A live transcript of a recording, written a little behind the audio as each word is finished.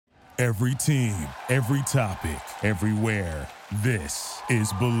Every team, every topic, everywhere. This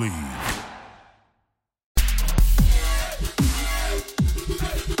is Believe.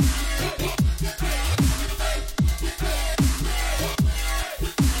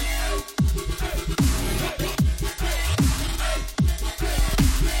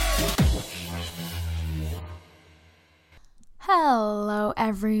 Hello,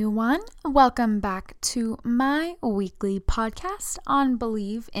 everyone. Welcome back to my weekly podcast on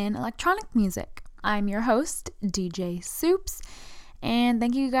Believe in Electronic Music. I'm your host, DJ Soups, and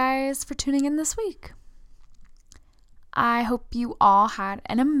thank you guys for tuning in this week. I hope you all had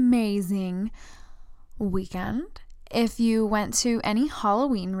an amazing weekend. If you went to any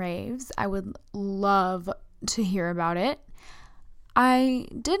Halloween raves, I would love to hear about it. I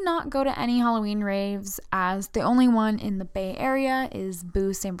did not go to any Halloween raves, as the only one in the Bay Area is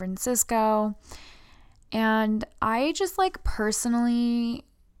Boo San Francisco, and I just personally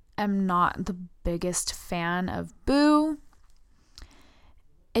am not the biggest fan of Boo.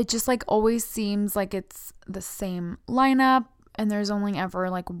 It just always seems like it's the same lineup, and there's only ever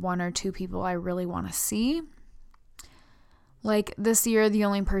one or two people I really want to see. This year, the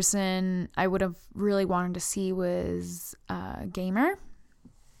only person I would have really wanted to see was Gamer.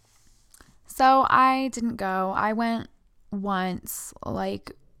 So I didn't go. I went once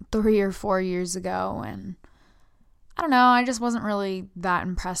 3 or 4 years ago, and I don't know, I just wasn't really that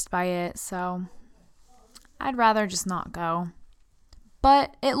impressed by it, so I'd rather just not go.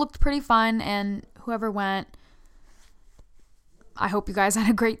 But it looked pretty fun, and whoever went, I hope you guys had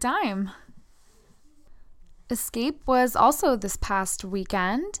a great time. Escape was also this past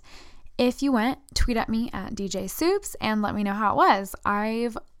weekend. If you went, tweet at me at DJ Soups and let me know how it was.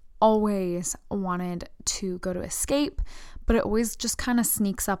 I've always wanted to go to Escape, but it always just kind of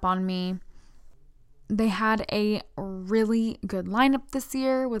sneaks up on me. They had a really good lineup this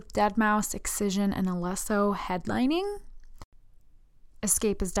year with Deadmau5, Excision, and Alesso headlining.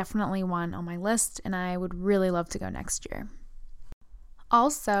 Escape is definitely one on my list, and I would really love to go next year.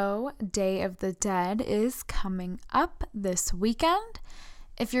 Also, Day of the Dead is coming up this weekend.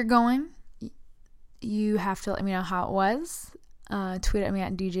 If you're going, you have to let me know how it was. Tweet at me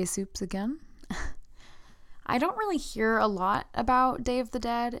at DJ Soups again. I don't really hear a lot about Day of the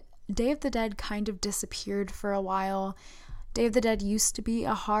Dead. Day of the Dead kind of disappeared for a while. Day of the Dead used to be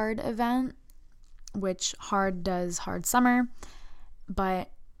a Hard event, which Hard does Hard Summer,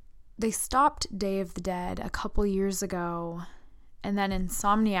 but they stopped Day of the Dead a couple years ago. And then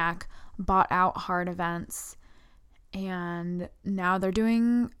Insomniac bought out Hard events, and now they're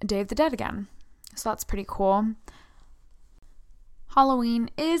doing Day of the Dead again. So that's pretty cool.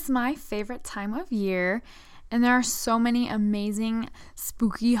 Halloween is my favorite time of year, and there are so many amazing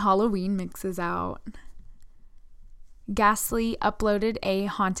spooky Halloween mixes out. Ghastly uploaded a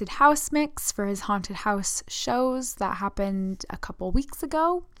haunted house mix for his haunted house shows that happened a couple weeks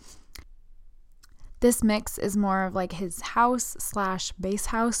ago. This mix is more of his house/bass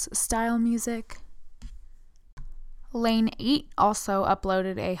house style music. Lane 8 also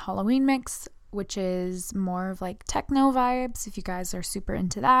uploaded a Halloween mix, which is more of techno vibes, if you guys are super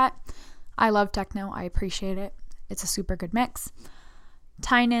into that. I love techno. I appreciate it. It's a super good mix.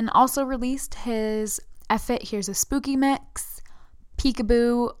 Tynan also released his F It, Here's a Spooky mix.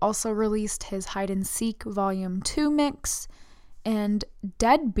 Peekaboo also released his Hide and Seek Volume 2 mix. And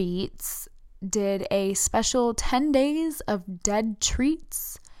Deadbeats did a special 10 days of Dead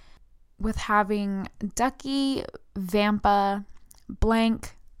treats with having Ducky, Vampa,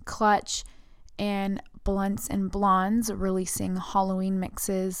 Blank, Clutch, and Blunts and Blondes releasing Halloween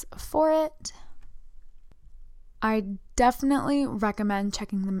mixes for it. I definitely recommend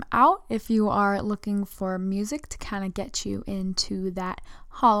checking them out if you are looking for music to kind of get you into that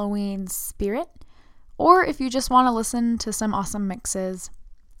Halloween spirit, or if you just want to listen to some awesome mixes.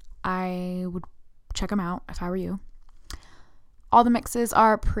 I would check them out if I were you. All the mixes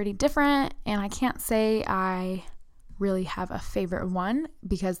are pretty different, and I can't say I really have a favorite one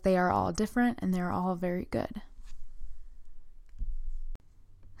because they are all different and they're all very good.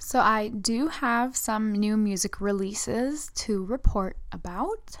 So I do have some new music releases to report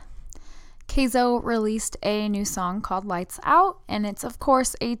about. Keizo released a new song called Lights Out, and it's of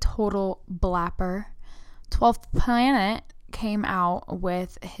course a total blapper. 12th Planet came out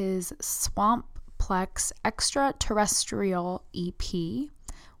with his Swamplex Extraterrestrial EP.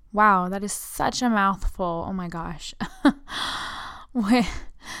 Wow, that is such a mouthful. Oh my gosh.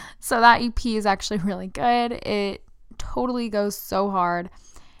 So that EP is actually really good. It totally goes so hard,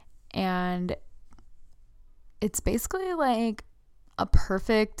 and it's basically a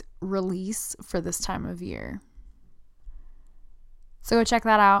perfect release for this time of year. So go check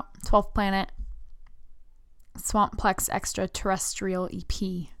that out. 12th Planet, Swamplex Extraterrestrial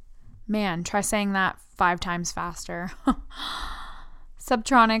EP. Man, try saying that 5 times faster.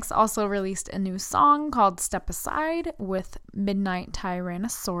 Subtronics also released a new song called Step Aside with Midnight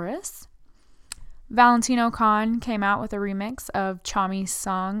Tyrannosaurus. Valentino Khan came out with a remix of Chami's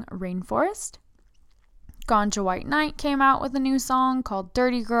song Rainforest. Ganja White Knight came out with a new song called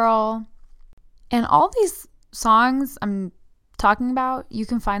Dirty Girl. And all these songs I'm talking about, you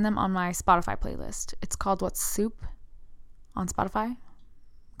can find them on my Spotify playlist. It's called What's Soup on Spotify.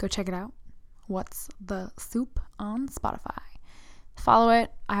 Go check it out. What's the Soup on Spotify. Follow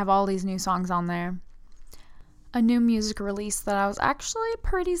it. I have all these new songs on there. A new music release that I was actually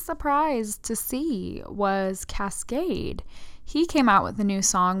pretty surprised to see was Kaskade. He came out with a new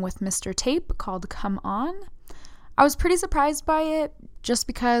song with Mr. Tape called Come On. I was pretty surprised by it just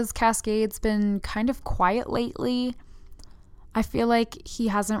because Kaskade's been kind of quiet lately. I feel like he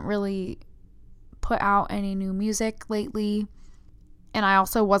hasn't really put out any new music lately. And I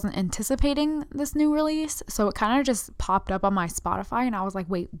also wasn't anticipating this new release. So it kind of just popped up on my Spotify and I was like,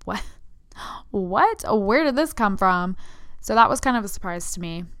 wait, what? What? Where did this come from? So that was kind of a surprise to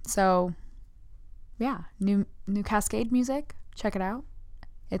me. So yeah, new Kaskade music. Check it out.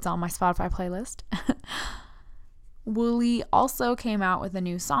 It's on my Spotify playlist. Wooly also came out with a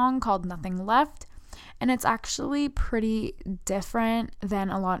new song called Nothing Left. And it's actually pretty different than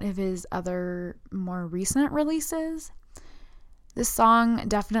a lot of his other more recent releases. This song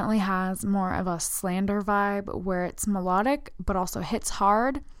definitely has more of a slander vibe where it's melodic but also hits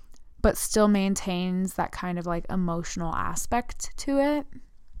hard but still maintains that kind of like emotional aspect to it.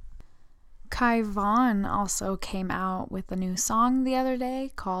 Kai Von also came out with a new song the other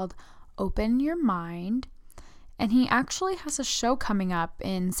day called Open Your Mind. And he actually has a show coming up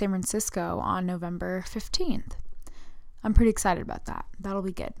in San Francisco on November 15th. I'm pretty excited about that. That'll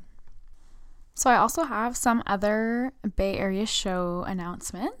be good. So I also have some other Bay Area show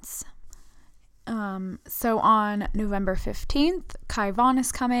announcements. So on November 15th, Kai Von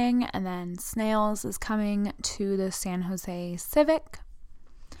is coming, and then Snails is coming to the San Jose Civic.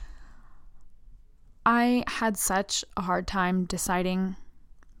 I had such a hard time deciding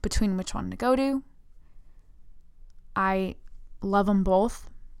between which one to go to. I love them both,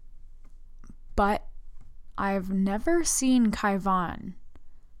 but I've never seen Kai Von.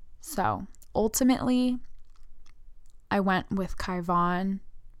 So ultimately, I went with Kai Von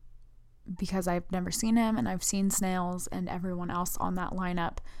because I've never seen him and I've seen Snails and everyone else on that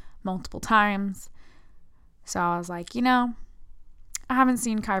lineup multiple times. So I was like, I haven't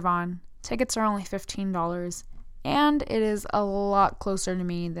seen Kai Von. Tickets are only $15 and it is a lot closer to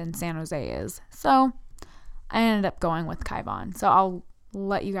me than San Jose is. So I ended up going with Kai Von. So I'll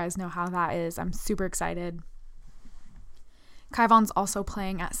let you guys know how that is. I'm super excited. Kai Von's also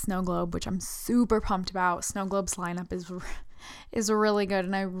playing at Snow Globe, which I'm super pumped about. Snow Globe's lineup is really good,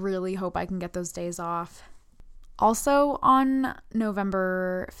 and I really hope I can get those days off. Also on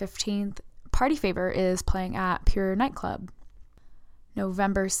November 15th, Party Favor is playing at Pure Nightclub.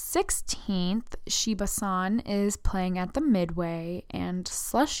 November 16th, Shiba-san is playing at the Midway, and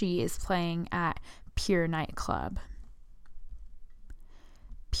Slushy is playing at Pure Nightclub.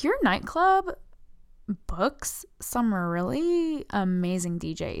 Pure Nightclub books some really amazing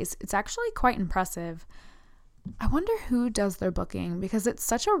DJs. It's actually quite impressive. I wonder who does their booking because it's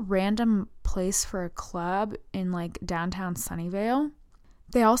such a random place for a club in like downtown Sunnyvale.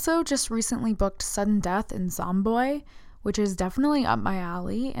 They also just recently booked Sudden Death in Zomboy, which is definitely up my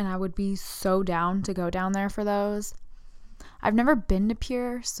alley, and I would be so down to go down there for those. I've never been to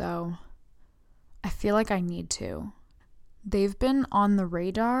Pure, so I feel like I need to. They've been on the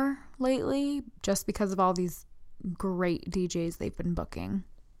radar lately just because of all these great DJs they've been booking.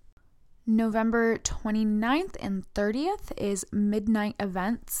 November 29th and 30th is Midnight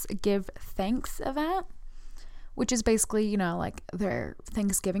Events Give Thanks event, which is basically, like their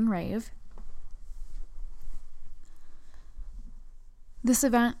Thanksgiving rave. This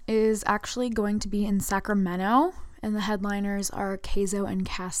event is actually going to be in Sacramento, and the headliners are Keizo and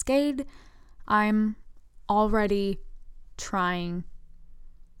Kaskade. I'm already trying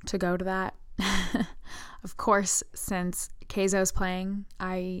to go to that. Of course, since Keizo's playing,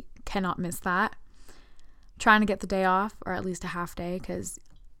 I cannot miss that. Trying to get the day off, or at least a half day, because,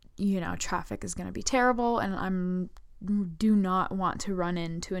 traffic is going to be terrible, and do not want to run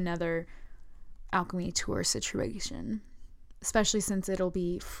into another Alchemy tour situation, especially since it'll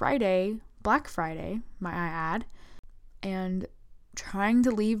be Friday, Black Friday, might I add, and trying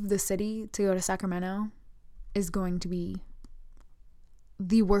to leave the city to go to Sacramento is going to be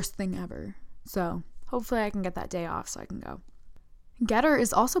the worst thing ever. So hopefully I can get that day off so I can go. Getter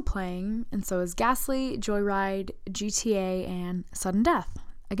is also playing, and so is Ghastly, Joyride, GTA, and Sudden Death.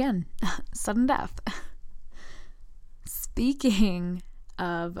 Again, Sudden Death. Speaking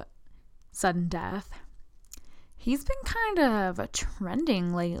of Sudden Death, he's been kind of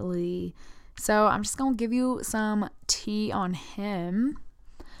trending lately. So I'm just going to give you some tea on him.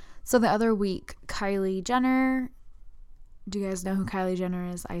 So the other week, Kylie Jenner, do you guys know who Kylie Jenner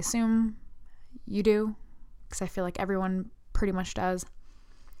is? I assume you do, because I feel like everyone pretty much does.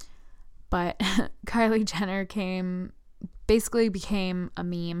 But Kylie Jenner basically became a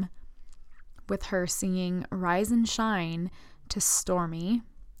meme with her singing Rise and Shine to Stormy.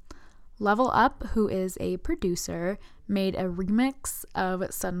 Level Up, who is a producer, made a remix of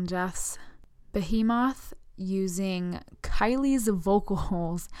Sudden Death's Behemoth using Kylie's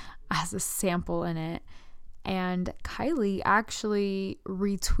vocals as a sample in it. And Kylie actually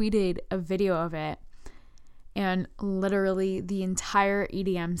retweeted a video of it. And literally the entire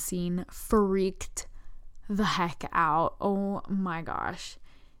EDM scene freaked the heck out. Oh my gosh.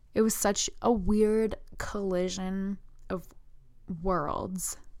 It was such a weird collision of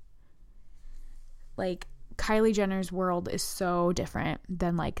worlds. Like, Kylie Jenner's world is so different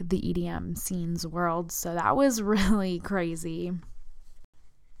than like the EDM scene's world. So that was really crazy.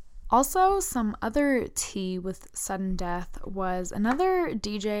 Also, some other tea with Sudden Death was another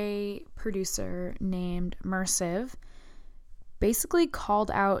DJ producer named Mersive basically called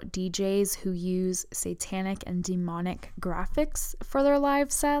out DJs who use satanic and demonic graphics for their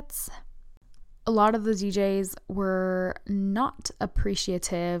live sets. A lot of the DJs were not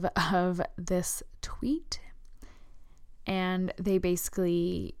appreciative of this tweet, and they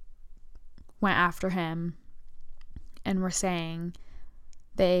basically went after him and were saying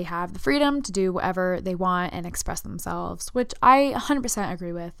they have the freedom to do whatever they want and express themselves, which I 100%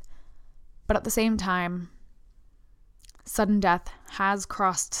 agree with. But at the same time, Sudden Death has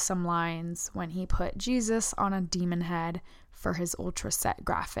crossed some lines when he put Jesus on a demon head for his ultra set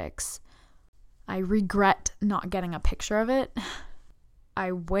graphics. I regret not getting a picture of it.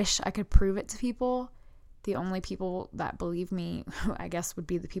 I wish I could prove it to people. The only people that believe me, I guess, would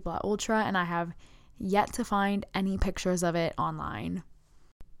be the people at Ultra, and I have yet to find any pictures of it online.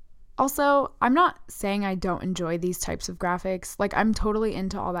 Also, I'm not saying I don't enjoy these types of graphics. Like, I'm totally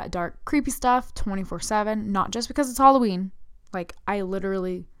into all that dark, creepy stuff 24/7, not just because it's Halloween. Like, I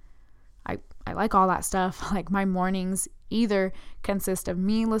like all that stuff. Like, my mornings either consist of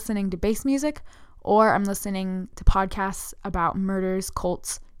me listening to bass music or I'm listening to podcasts about murders,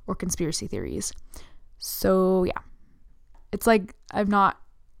 cults, or conspiracy theories. So, yeah. It's like I'm not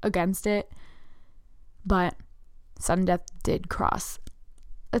against it, but Sudden Death did cross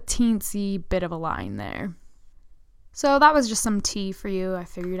a teensy bit of a line there. So that was just some tea for you I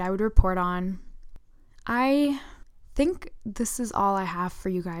figured I would report on. I think this is all I have for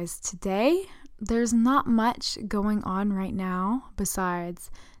you guys today. There's not much going on right now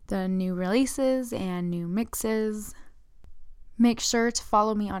besides the new releases and new mixes. Make sure to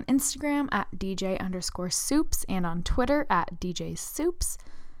follow me on Instagram at DJ_Soups and on Twitter at DJ Soups.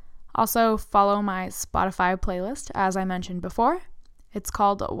 Also follow my Spotify playlist, as I mentioned before. It's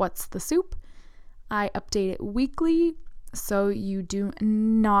called What's the Soup? I update it weekly, so you do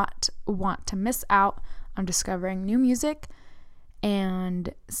not want to miss out on discovering new music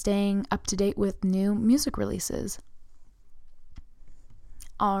and staying up to date with new music releases.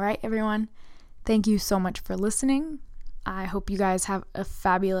 All right, everyone. Thank you so much for listening. I hope you guys have a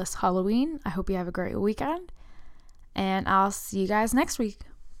fabulous Halloween. I hope you have a great weekend. And I'll see you guys next week.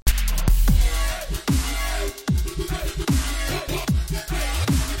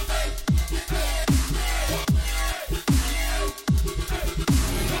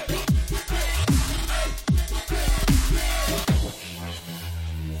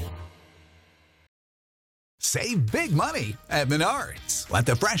 Save big money at Menards. Let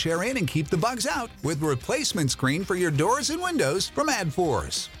the fresh air in and keep the bugs out with replacement screen for your doors and windows from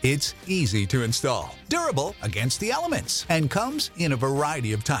AdForce. It's easy to install, durable against the elements, and comes in a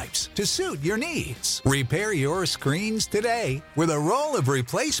variety of types to suit your needs. Repair your screens today with a roll of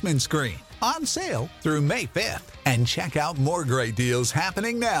replacement screen on sale through May 5th. And check out more great deals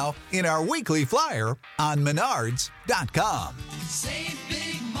happening now in our weekly flyer on Menards.com. Save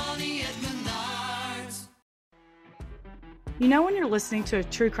big money at Menards. You know when you're listening to a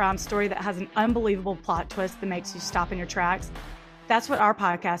true crime story that has an unbelievable plot twist that makes you stop in your tracks? That's what our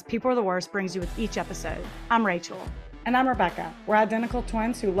podcast, People Are the Worst, brings you with each episode. I'm Rachel. And I'm Rebecca. We're identical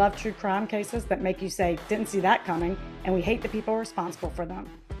twins who love true crime cases that make you say, didn't see that coming, and we hate the people responsible for them.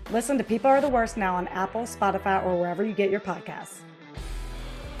 Listen to People Are the Worst now on Apple, Spotify, or wherever you get your podcasts.